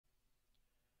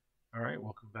Alright,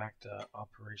 welcome back to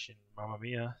Operation Mamma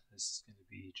Mia. This is going to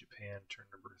be Japan turn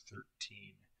number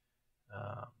 13.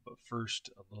 But first,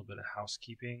 a little bit of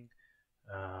housekeeping.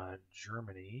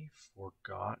 Germany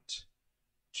forgot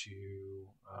to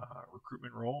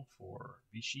recruitment roll for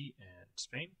Vichy and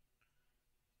Spain.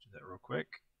 Do that real quick.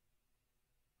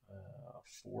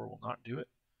 4 will not do it,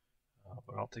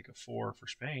 but I'll take a 4 for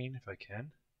Spain if I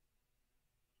can.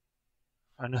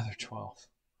 Another 12.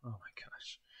 Oh my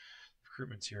gosh.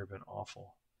 Recruitments here have been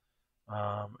awful.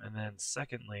 And then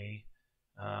secondly,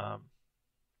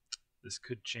 this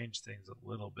could change things a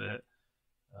little bit.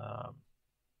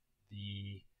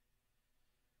 The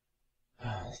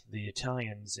the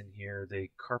Italians in here,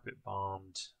 they carpet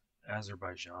bombed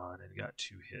Azerbaijan and got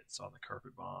 2 hits on the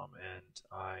carpet bomb, and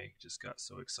I just got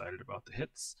so excited about the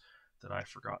hits that I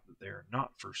forgot that they're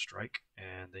not first strike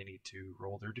and they need to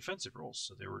roll their defensive rolls.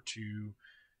 So there were 2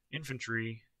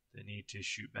 infantry that need to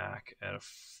shoot back at a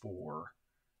 4,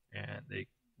 and they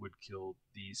would kill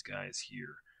these guys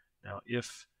here. Now,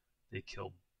 if they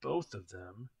kill both of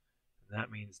them,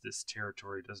 that means this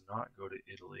territory does not go to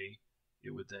Italy.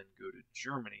 It would then go to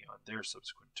Germany on their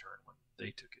subsequent turn when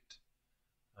they took it.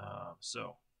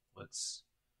 So let's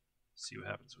see what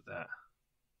happens with that.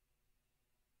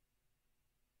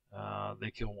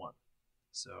 They kill 1.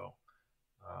 So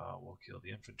we'll kill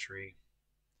the infantry.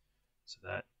 So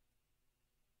that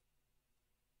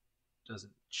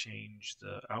doesn't change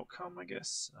the outcome, I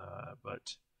guess,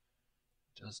 but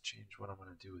it does change what I'm going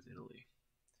to do with Italy.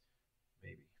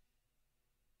 Maybe.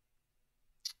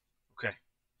 Okay.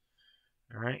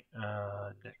 All right.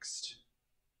 Next.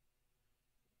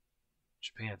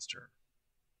 Japan's turn.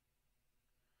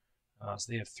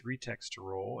 So they have 3 techs to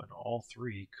roll, and all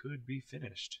 3 could be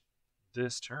finished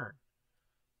this turn.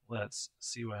 Let's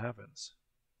see what happens.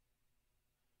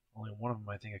 Only one of them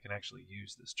I think I can actually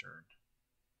use this turn.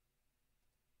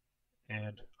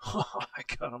 And I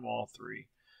got them all 3.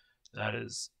 That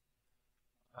is,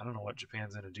 I don't know what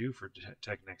Japan's going to do for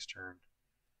tech next turn.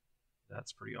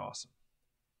 That's pretty awesome.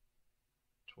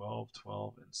 12,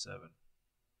 12, and 7.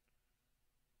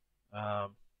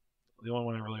 The only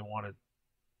one I really wanted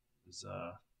is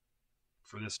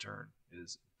for this turn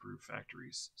is improve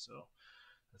factories. So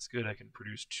that's good. I can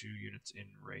produce 2 units in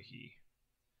Reihi.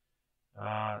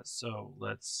 So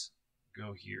let's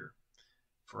go here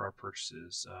for our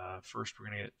purchases. First, we're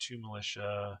going to get 2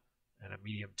 militia and a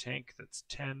medium tank. That's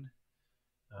 10.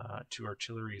 2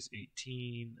 artillery is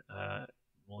 18.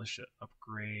 Militia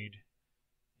upgrade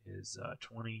is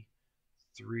 20.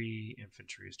 3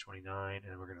 infantry is 29.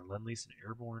 And we're going to lend-lease an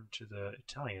airborne to the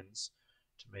Italians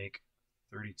to make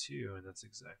 32. And that's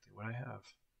exactly what I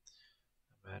have.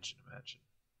 Imagine.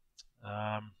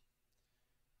 We've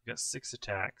got 6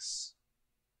 attacks.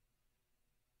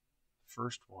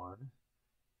 First one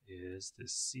is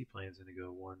this seaplane is going to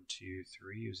go 1, 2,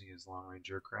 3 using his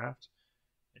long-range aircraft,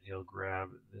 and he'll grab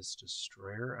this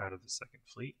destroyer out of the second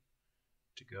fleet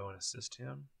to go and assist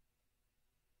him.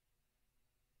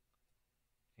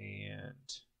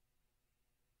 And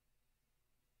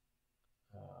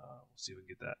we'll see if we can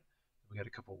get that. We got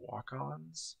a couple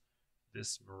walk-ons.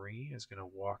 This Marine is going to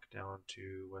walk down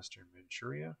to Western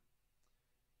Manchuria.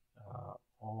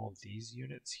 All of these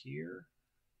units here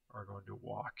are going to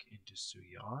walk into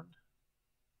Suyan.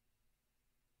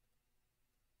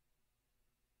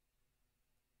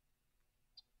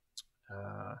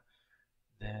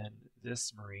 Then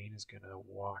this Marine is going to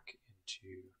walk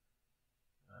into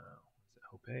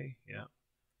Hope? Yeah.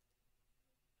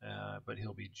 But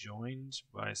he'll be joined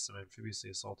by some amphibiously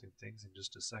assaulting things in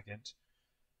just a second.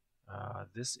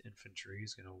 This infantry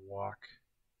is going to walk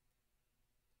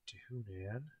to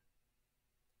Hunan.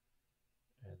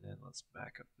 And then let's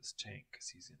back up this tank because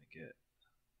he's going to get...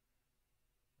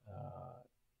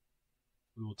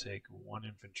 we will take 1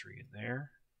 infantry in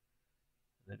there.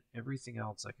 And then everything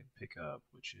else I can pick up,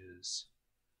 which is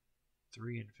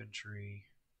 3 infantry,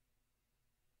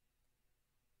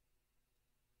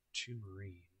 2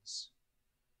 marines,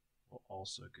 will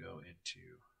also go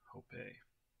into Hope.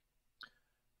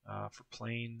 For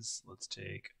planes, let's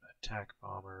take attack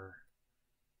bomber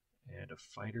and a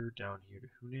fighter down here to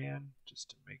Hunan just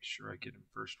to make sure I get him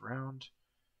first round.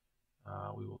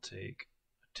 We will take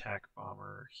attack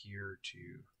bomber here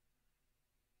to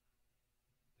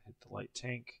hit the light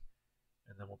tank,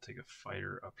 and then we'll take a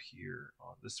fighter up here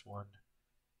on this one.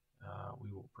 We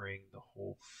will bring the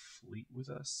whole fleet with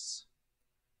us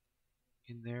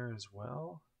in there as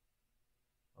well,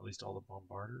 at least all the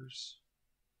bombarders.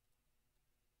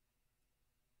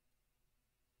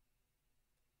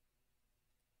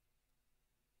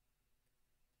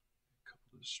 A couple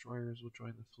of destroyers will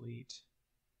join the fleet.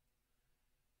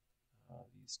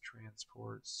 these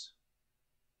transports.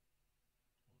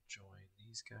 We'll join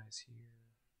these guys here.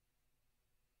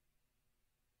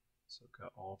 So I've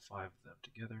got all 5 of them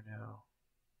together now.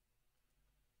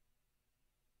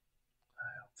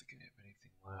 I don't think I have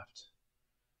anything left.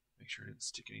 Make sure I didn't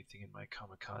stick anything in my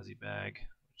kamikaze bag,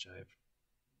 which I've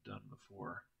done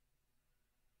before.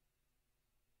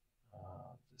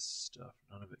 This stuff,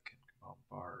 none of it can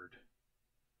bombard.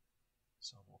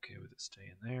 So I'm okay with it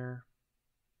staying there.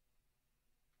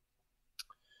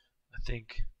 I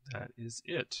think that is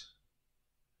it.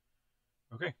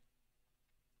 Okay.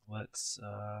 Let's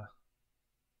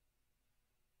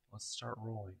start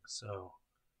rolling. So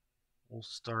we'll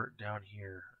start down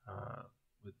here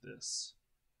with this.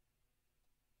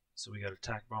 So we got a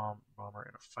attack bomber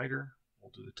and a fighter.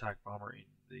 We'll do the attack bomber in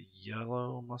the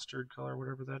yellow mustard color,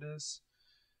 whatever that is.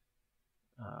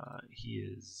 He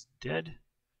is dead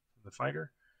from the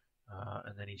fighter,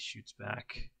 and then he shoots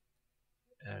back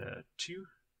at a 2,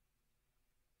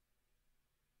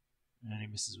 and he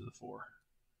misses with a 4.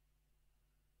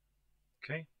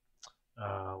 Okay,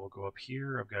 we'll go up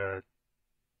here. I've got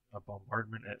a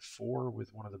bombardment at 4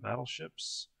 with one of the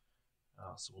battleships,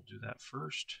 so we'll do that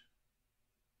first.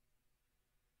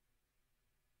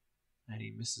 And he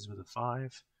misses with a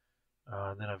 5.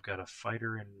 Then I've got a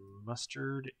fighter in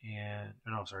mustard and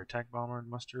attack bomber in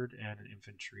mustard and an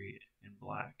infantry in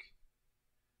black.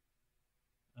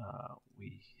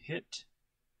 We hit,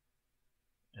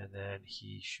 and then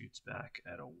he shoots back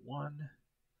at a 1.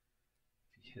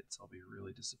 If he hits, I'll be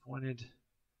really disappointed.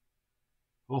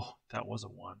 Oh, that was a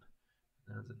 1.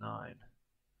 And then it's a 9.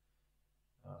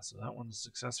 So that one's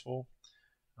successful.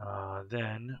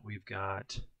 Then we've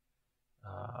got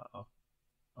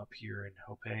up here in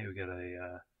Hope, we got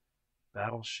a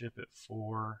battleship at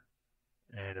 4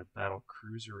 and a battle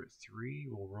cruiser at 3.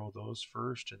 We'll roll those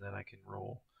first, and then I can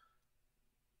roll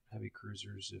heavy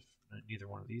cruisers if neither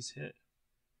one of these hit.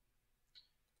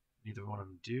 Neither one of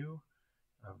them do.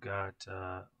 I've got,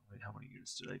 wait, how many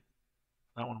units did I?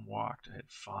 That one walked. I had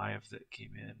 5 that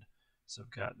came in. So I've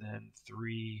got then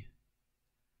 3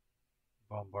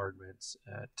 bombardments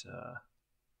at a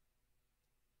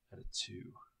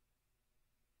 2.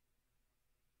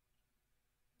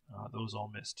 Those all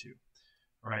missed too.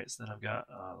 Alright, so then I've got,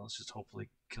 let's just hopefully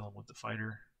kill him with the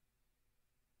fighter.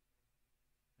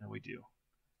 And we do.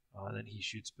 Then he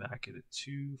shoots back at a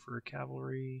 2 for a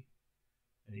cavalry,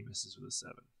 and he misses with a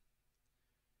 7.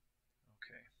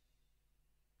 Okay.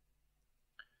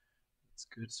 That's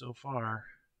good so far.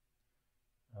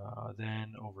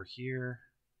 Then over here,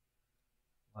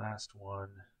 last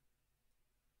one,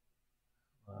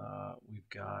 we've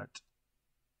got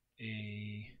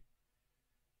a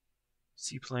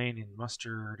seaplane in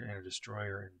mustard and a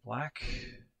destroyer in black.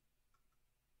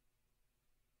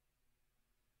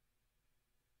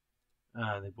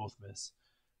 They both miss.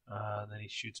 Then he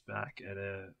shoots back at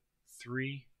a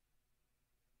 3,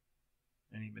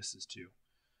 and he misses 2.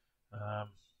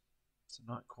 So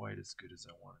not quite as good as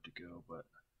I wanted to go, but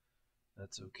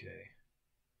that's okay.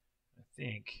 I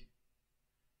think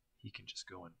he can just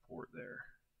go and port there.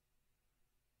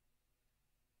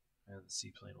 And the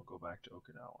seaplane will go back to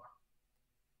Okinawa.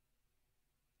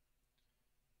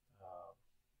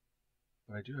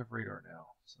 But I do have radar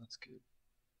now, so that's good.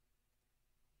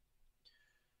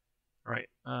 Alright.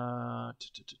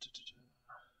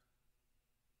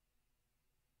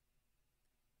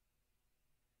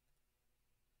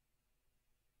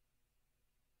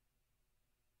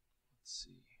 Let's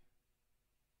see.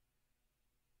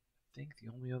 I think the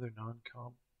only other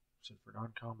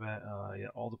non-combat, yeah,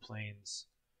 all the planes.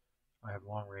 I have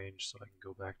long range, so I can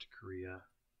go back to Korea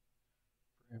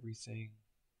for everything.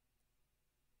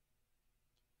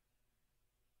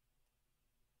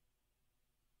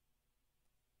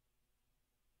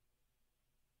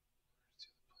 Where's the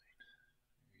other plane?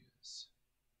 There he is.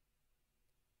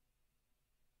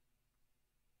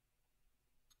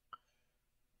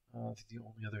 I think the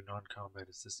only other non-combat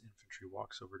is this infantry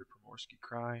walks over to Primorsky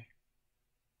Krai.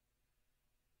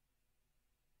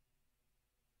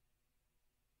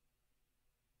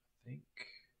 I think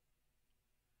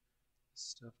this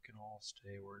stuff can all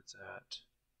stay where it's at.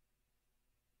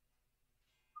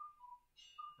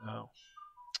 Oh,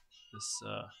 this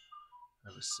I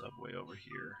have a subway over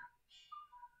here.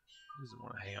 He doesn't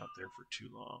want to hang out there for too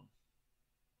long.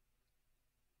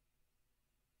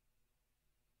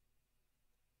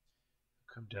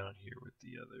 Come down here with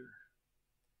the other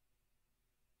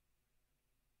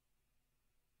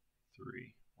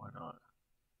 3. Why not?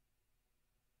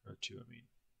 Or 2, I mean.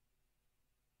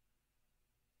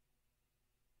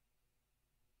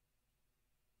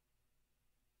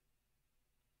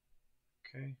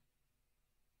 Okay.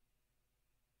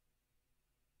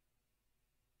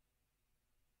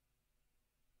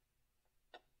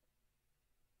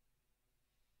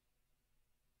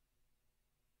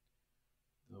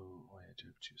 to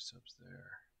have 2 subs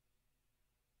there.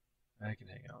 I can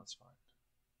hang out, it's fine.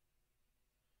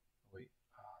 Oh, wait,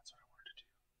 that's what I wanted to do.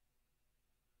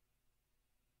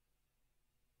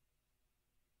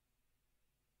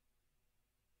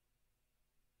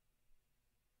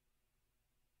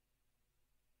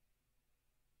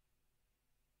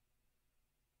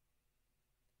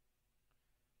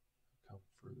 Come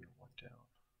further one down.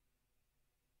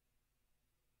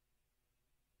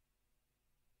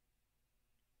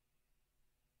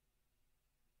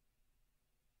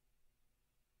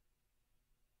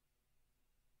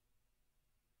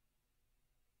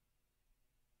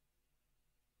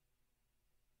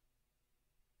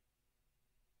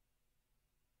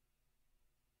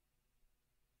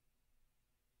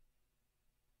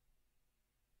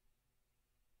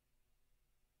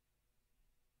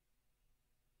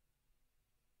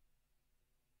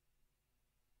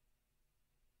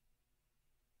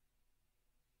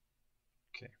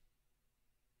 Okay.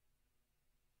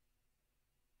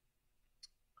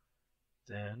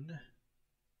 Then,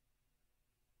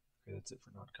 okay, that's it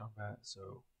for non-combat.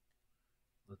 So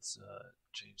let's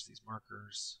change these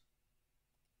markers.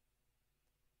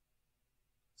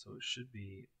 So it should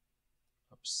be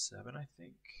up 7, I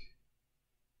think.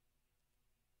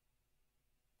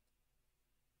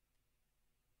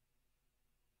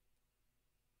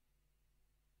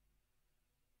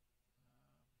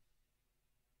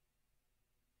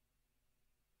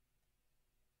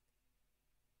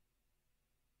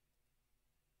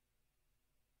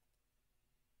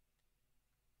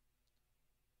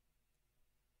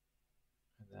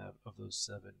 And of those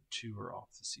 7, 2 are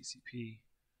off the CCP.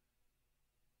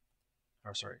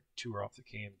 Or sorry, 2 are off the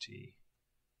KMT,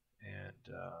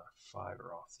 and 5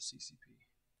 are off the CCP.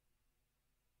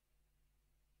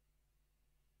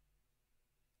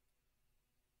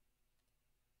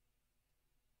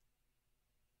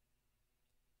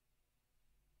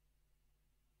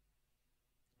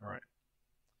 All right,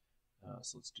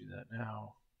 so let's do that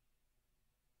now.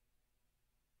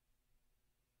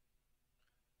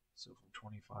 So from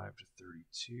 25 to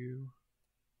 32,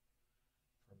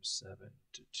 from 7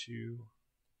 to 2,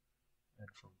 and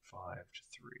from 5 to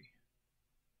 3.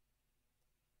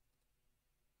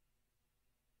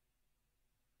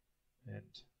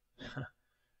 And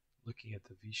looking at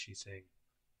the Vichy thing,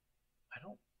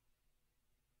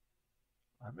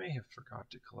 I may have forgot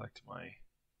to collect my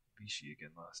Vichy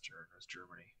again last turn as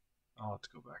Germany. I'll have to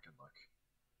go back and look.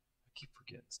 I keep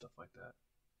forgetting stuff like that.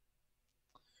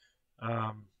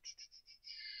 Alright,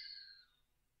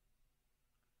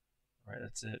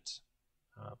 that's it.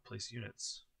 Place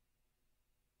units.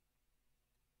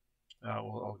 Well,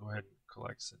 I'll go ahead and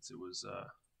collect since it was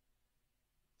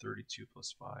 32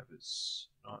 plus 5 is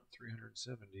not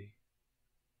 370,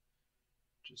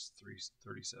 just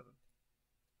 337.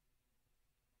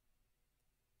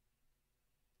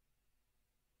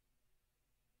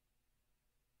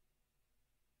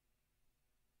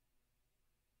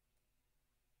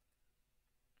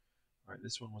 Alright,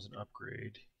 this one was an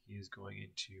upgrade. He is going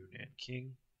into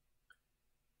Nanking.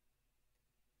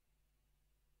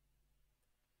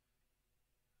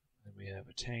 Then we have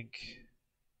a tank,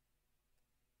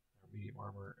 our medium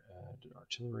armor, and an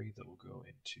artillery that will go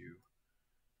into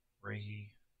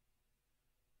Rehi.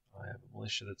 I have a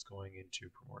militia that's going into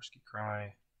Primorsky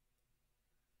Krai.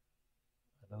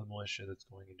 Another militia that's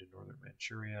going into northern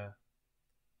Manchuria.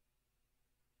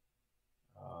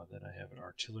 Then I have an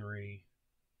artillery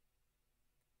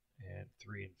and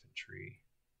 3 infantry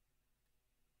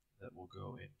that will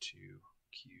go into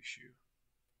Kyushu.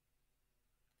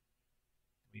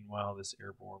 Meanwhile, this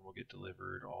airborne will get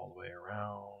delivered all the way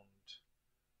around,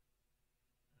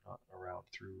 not around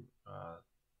through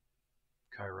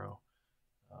Cairo,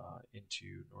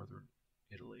 into northern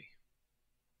Italy.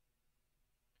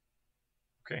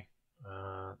 Okay,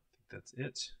 I think that's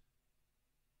it.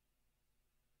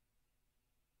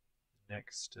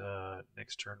 Next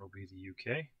turn will be the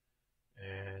UK,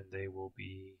 and they will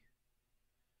be,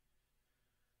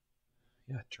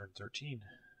 turn 13.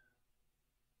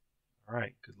 All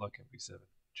right, good luck, MB7.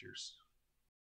 Cheers.